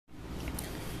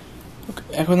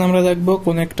এখন আমরা দেখব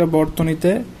কোন একটা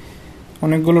বর্তনীতে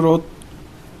অনেকগুলো রোধ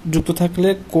যুক্ত থাকলে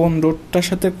কোন রোধটার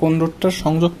সাথে কোন রোধটার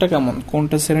সংযোগটা কেমন,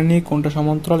 কোনটা শ্রেণী কোনটা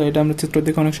সমান্তরাল, এটা আমরা চিত্র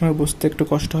দেখে অনেক সময় বুঝতে একটু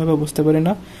কষ্ট হবে, বুঝতে পারি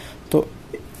না। তো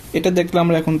এটা দেখলে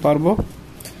আমরা এখন পারবো।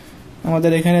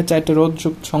 আমাদের এখানে 4টা রোধ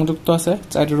সংযুক্ত আছে,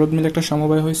 4টা রোধ মিলে একটা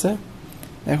সমবায় হয়েছে।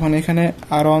 এখন এখানে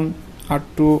R1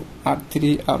 R2 R3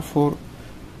 R4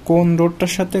 কোন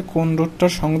রোধটার সাথে কোন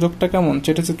রোধটার সংযোগটা কেমন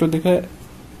সেটা চিত্র দেখে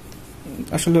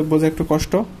আসলে বোঝা একটু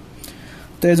কষ্ট।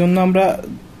 তো এই জন্য আমরা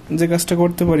যে কাজটা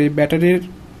করতে পারি, ব্যাটারির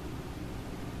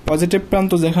পজিটিভ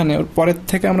প্রান্ত যেখানে ওর পরের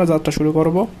থেকে আমরা যাত্রা শুরু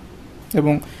করব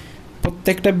এবং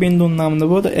প্রত্যেকটা বিন্দুর নাম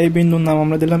দেবো। তো এই বিন্দুর নাম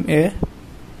আমরা দিলাম এ।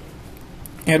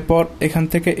 এরপর এখান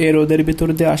থেকে এ রোধের ভিতর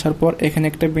দিয়ে আসার পর এখানে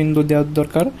একটা বিন্দু দেওয়ার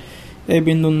দরকার, এই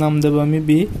বিন্দুর নাম দেবো আমি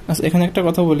বি। আচ্ছা, এখানে একটা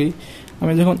কথা বলি,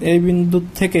 আমি যখন এই বিন্দু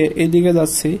থেকে এইদিকে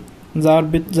যাচ্ছি,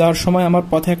 যার সময় আমার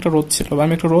পথে একটা রোধ ছিল,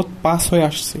 আমি একটা রোধ পাস হয়ে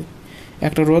আসছি।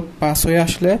 একটা রোধ পাস হয়ে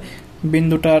আসলে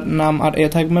বিন্দুটার নাম আর এ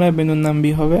থাকবে না, বিন্দুর নাম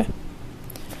বি হবে।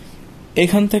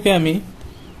 এখান থেকে আমি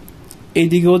এই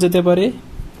দিকেও যেতে পারি,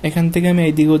 এখান থেকে আমি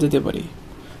এই দিকেও যেতে পারি।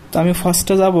 তো আমি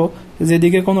ফার্স্টে যাব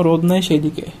যেদিকে কোনো রোধ নাই সেই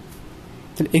দিকে।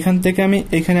 তাহলে এখান থেকে আমি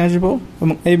এখানে আসব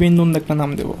এবং এই বিন্দুর একটা নাম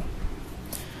দেব।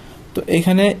 তো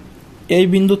এখানে এই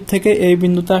বিন্দুর থেকে এই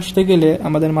বিন্দুতে আসতে গেলে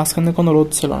আমাদের মাঝখানে কোনো রোধ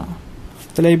ছিল না,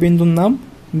 তাহলে এই বিন্দুর নাম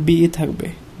বি থাকবে,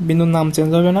 বিন্দুর নাম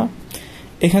চেঞ্জ হবে না।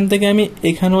 এখান থেকে আমি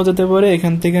এখানেও যেতে পারি,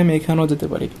 এখান থেকে আমি এখানেও যেতে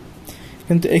পারি,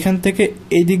 কিন্তু এখান থেকে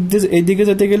এই দিকে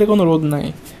যেতে গেলে কোনো রোধ নাই,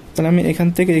 তাহলে আমি এখান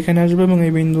থেকে এখানে আসবো এবং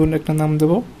এই বিন্দুর একটা নাম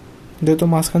দেব। যেহেতু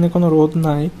মাঝখানে কোনো রোধ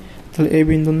নাই তাহলে এই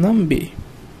বিন্দুর নাম বি।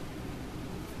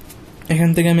 এখান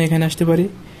থেকে আমি এখানে আসতে পারি,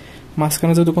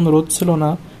 মাঝখানে যেহেতু কোনো রোধ ছিল না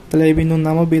তাহলে এই বিন্দুর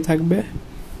নামও বি থাকবে।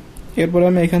 এরপর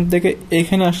আমি এখান থেকে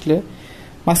এখানে আসলে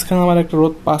মাঝখানে আমার একটা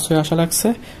রোধ পাস হয়ে আসা লাগছে,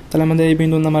 তাহলে আমাদের এই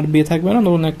বিন্দুর নাম আর বি থাকবে না,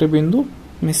 নতুন একটা বিন্দু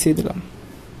আমি সি দিলাম।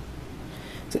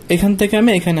 এখান থেকে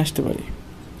আমি এখানে আসতে পারি,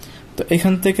 তো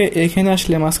এখান থেকে এখানে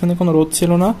আসলে মাঝখানে কোনো রোধ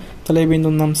ছিল না, তাহলে এই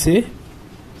বিন্দুর নাম সি।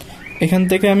 এখান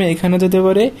থেকে আমি এখানে যেতে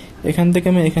পারি, এখান থেকে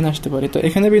আমি এখানে আসতে পারি, তো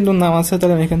এখানে বিন্দুর নাম আছে,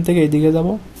 তাহলে আমি এখান থেকে এইদিকে যাব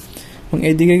এবং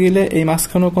এইদিকে গেলে এই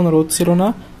মাঝখানেও কোনো রোধ ছিল না,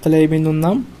 তাহলে এই বিন্দুর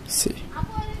নাম সি।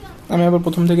 আমি আবার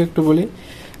প্রথম থেকে একটু বলি,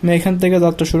 আমি এখান থেকে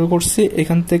যাত্রা শুরু করছি,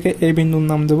 এখান থেকে এই বিন্দুর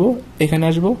নাম দেব, এখানে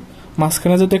আসবো,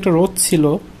 মাঝখানে যদি একটা রোধ ছিল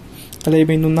তাহলে এই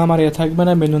বিন্দুর নাম আর এ থাকবে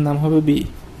না, বিন্দুর নাম হবে বি।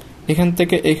 এখান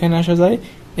থেকে এখানে আসা যায়,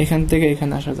 এখান থেকে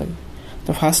এখানে আসা যায়।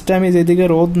 তো ফার্স্টে আমি যেদিকে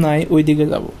রোধ নাই ওই দিকে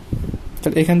যাব,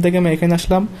 তাহলে এখান থেকে আমি এখানে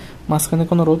আসলাম, মাঝখানে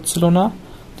কোনো রোধ ছিল না,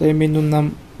 তো এই বিন্দুর নাম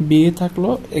বি থাকলো।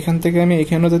 এখান থেকে আমি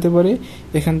এখানেও যেতে পারি,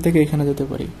 এখান থেকে এখানে যেতে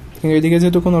পারি, কিন্তু এদিকে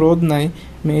যেহেতু কোনো রোধ নাই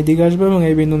আমি এদিকে আসবো এবং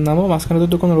এই বিন্দুর নামও, মাঝখানে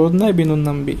যেহেতু কোনো রোধ নাই বিন্দুর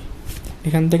নাম বি।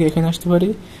 এখান থেকে এখানে আসতে পারি,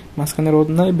 মাঝখানে রোধ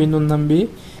নাই, বিন্দুর নাম বি।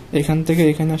 এখান থেকে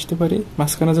এখানে আসতে পারি,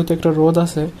 মাঝখানে যেহেতু একটা রোধ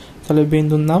আছে তাহলে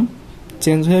বিন্দুর নাম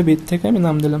চেঞ্জ হয়ে বি থেকে আমি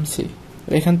নাম দিলাম সি।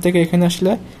 এখান থেকে এখানে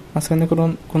আসলে মাঝখানে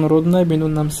কোনো রোধ নাই,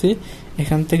 বিন্দুর নাম সি।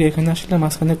 এখান থেকে এখানে আসলে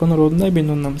মাঝখানে কোনো রোধ নাই,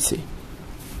 বিন্দুর নাম সি।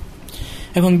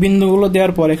 এখন বিন্দুগুলো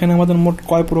দেওয়ার পর এখানে আমাদের মোট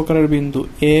কয় প্রকারের বিন্দু,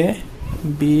 এ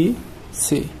বি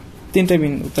সি, 3টে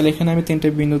বিন্দু। তাহলে এখানে আমি 3টে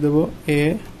বিন্দু দেব, A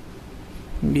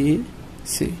B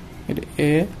C,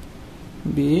 A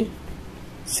B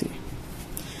C.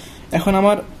 এখন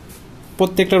আমার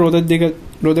প্রত্যেকটা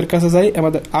রোধের কাছে যাই,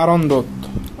 আমাদের R1 রোধ,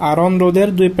 R1 রোধের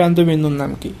দুই প্রান্ত বিন্দুর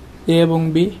নাম কি, এ এবং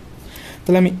বি।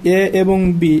 তাহলে আমি এ এবং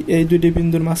বি এই দুইটি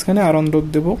বিন্দুর মাঝখানে R1 রোধ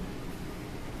দেব।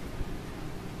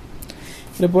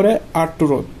 এরপরে R2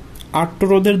 রোধ, R2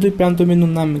 রোধের দুই প্রান্ত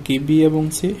বিন্দুর নাম কি, বি এবং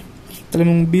সি। তাহলে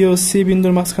এবং বি ও সি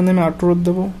বিন্দুর মাঝখানে আমি R2 রোধ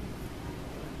দেব।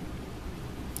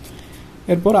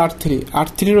 এরপর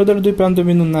R3 রোধের দুই প্রান্ত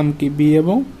বিন্দুর নাম কি, বি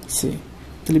এবং সি।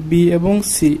 তাহলে বি এবং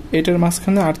সি এটার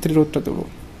মাঝখানে R3 রোধটা দেব।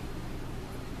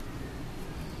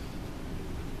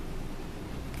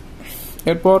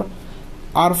 এরপর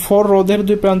R4 রোধের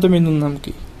দুই প্রান্ত বিন্দুর নাম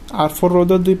কি, R4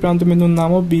 রোধের দুই প্রান্ত বিন্দুর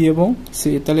নামও বি এবং সি।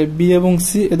 তাহলে বি এবং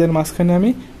সি এদের মাঝখানে আমি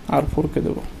R4 কে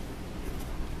দেব।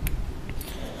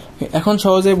 এখন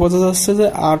সহজেই বোঝা যাচ্ছে যে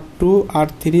R2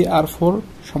 R3 R4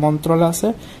 সমান্তরালে আছে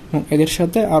এবং এদের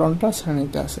সাথে R1টা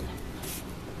শ্রেণীতে আছে।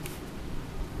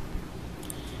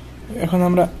 এখন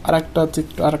আমরা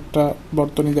আরেকটা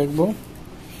বর্তনী দেখব।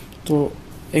 তো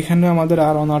এখানে আমাদের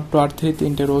R1 R2 R3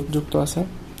 3টে রোধ যুক্ত আছে।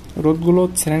 রোধগুলো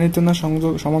শ্রেণীতে না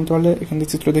সমান্তরালে এখান থেকে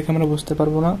চিত্র দেখে আমরা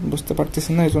বুঝতে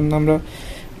পারতেছি না, এই জন্য আমরা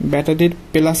ব্যাটারির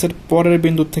প্লাসের পরের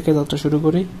বিন্দু থেকে যাত্রা শুরু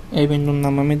করি। এই বিন্দুর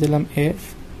নাম আমি দিলাম এ।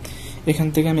 এখান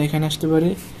থেকে আমি এখানে আসতে পারি,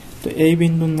 তো এই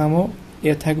বিন্দুর নামও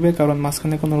এ থাকবে কারণ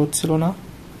মাঝখানে কোনো রোধ ছিল না।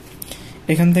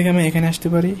 এখান থেকে আমি এখানে আসতে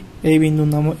পারি, এই বিন্দুর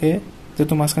নামও এ,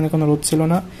 যেহেতু মাঝখানে কোনো রোধ ছিল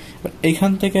না।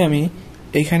 এইখান থেকে আমি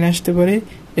এখানে আসতে পারি,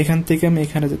 এখান থেকে আমি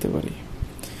এখানে যেতে পারি,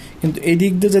 কিন্তু এই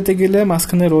দিক দিয়ে যেতে গেলে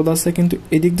মাঝখানে রোধ আছে, কিন্তু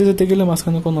এই দিক দিয়ে যেতে গেলে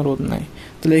মাঝখানে কোনো রোধ নাই।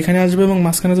 তাহলে এখানে আসবে এবং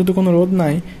মাঝখানে যদি কোনো রোধ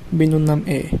নাই, বিন্দুর নাম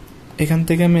এ। এখান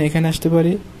থেকে আমি এখানে আসতে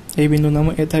পারি, এই বিন্দুর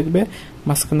নামও এ থাকবে,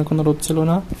 মাঝখানে কোনো রোধ ছিল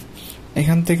না।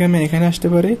 এখান থেকে আমি এখানে আসতে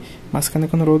পারি, মাঝখানে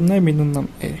কোনো রোধ নাই, বিন্দুর নাম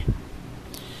এ।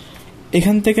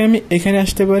 এখান থেকে আমি এখানে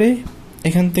আসতে পারি,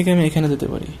 এখান থেকে আমি এখানে যেতে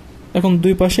পারি। এখন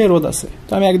দুই পাশে রোধ আছে,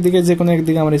 তো আমি একদিকে যে কোনো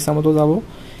একদিকে আমার ইচ্ছা মতো যাবো।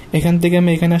 এখান থেকে আমি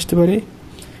এখানে আসতে পারি,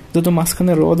 যেহেতু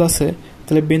মাঝখানে রোধ আছে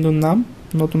তাহলে বিন্দুর নাম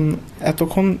নতুন,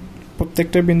 এতক্ষণ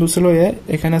প্রত্যেকটা বিন্দু ছিল এ,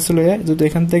 এখানে ছিল এ, যদি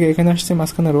এখান থেকে এখানে আসছে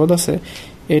মাঝখানে রোধ আছে,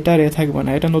 এটা আর এ থাকবে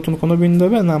না, এটা নতুন কোনো বিন্দু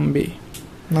হবে, নাম বি,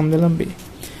 নাম দিলাম বি।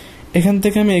 এখান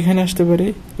থেকে আমি এখানে আসতে পারি,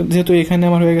 যেহেতু এখানে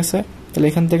আমার হয়ে গেছে, তাহলে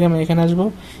এখান থেকে আমি এখানে আসবো।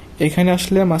 এখানে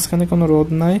আসলে মাঝখানে কোনো রোধ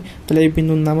নাই, তাহলে এই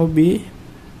বিন্দুর নামও বি।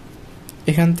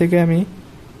 এখান থেকে আমি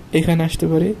এখানে আসতে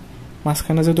পারি,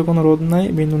 মাঝখানে যেহেতু কোনো রোধ নাই,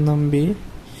 বিন্দুর নাম বি।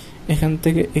 এখান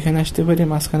থেকে এখানে আসতে পারি,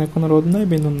 মাঝখানে কোনো রোধ নাই,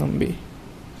 বিন্দুর নাম বি।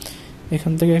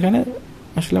 এখান থেকে এখানে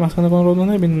আসলে মাঝখানে কোনো রোধ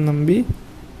নাই, বিন্দুর নাম বি,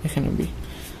 এখানে বি।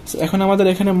 এখন আমাদের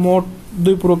এখানে মোট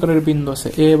দুই প্রকারের বিন্দু আছে,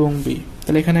 এ এবং বি।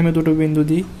 তাহলে এখানে আমি দুটো বিন্দু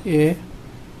দিই, এ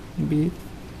বি,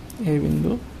 এ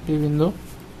বিন্দু, বি বিন্দু।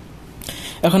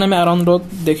 এখন আমি আরোহণ রোধ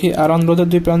দেখি, আরোহণ রোধের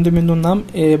দুই প্রান্ত বিন্দুর নাম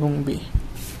এ এবং বি।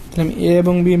 তাহলে আমি এ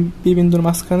এবং বি বিন্দুর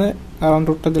মাঝখানে আরোহণ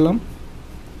রোধটা দিলাম।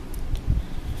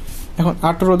 এখন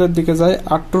আট্ট রোধের দিকে যাই,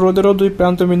 আট্ট রোধেরও দুই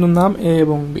প্রান্ত বিন্দুর নাম এ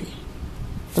এবং বি।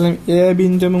 তাহলে আমি এ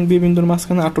বিন্দু এবং বি বিন্দুর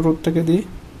মাঝখানে আট্ট রোধটাকে দিই।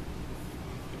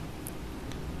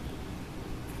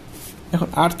 এখন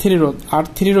R3 রোধ,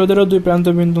 R3 রোধেরও দুই প্রান্ত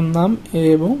বিন্দুর নাম এ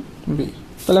এবং বি।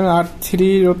 তাহলে আমি R3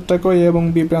 রোধটাকে এ এবং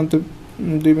বি প্রান্ত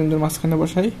দুই বিন্দুর মাঝখানে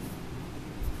বসাই,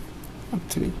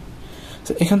 R3।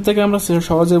 এখান থেকে আমরা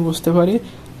সহজে বুঝতে পারি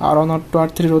R1 R2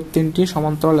 R3 রোধ তিনটি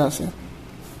সমান্তরালে আছে।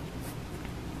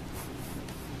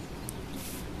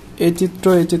 এই চিত্র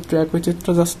একই চিত্র,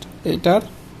 জাস্ট এটার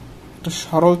একটা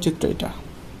সরল চিত্র, এটা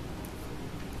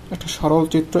একটা সরল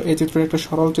চিত্র, এই চিত্রের একটা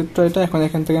সরল চিত্র এটা। এখন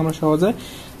এখান থেকে আমরা সহজে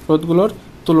রোধগুলোর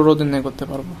তুল্য রোধ নির্ণয় করতে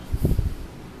পারবো।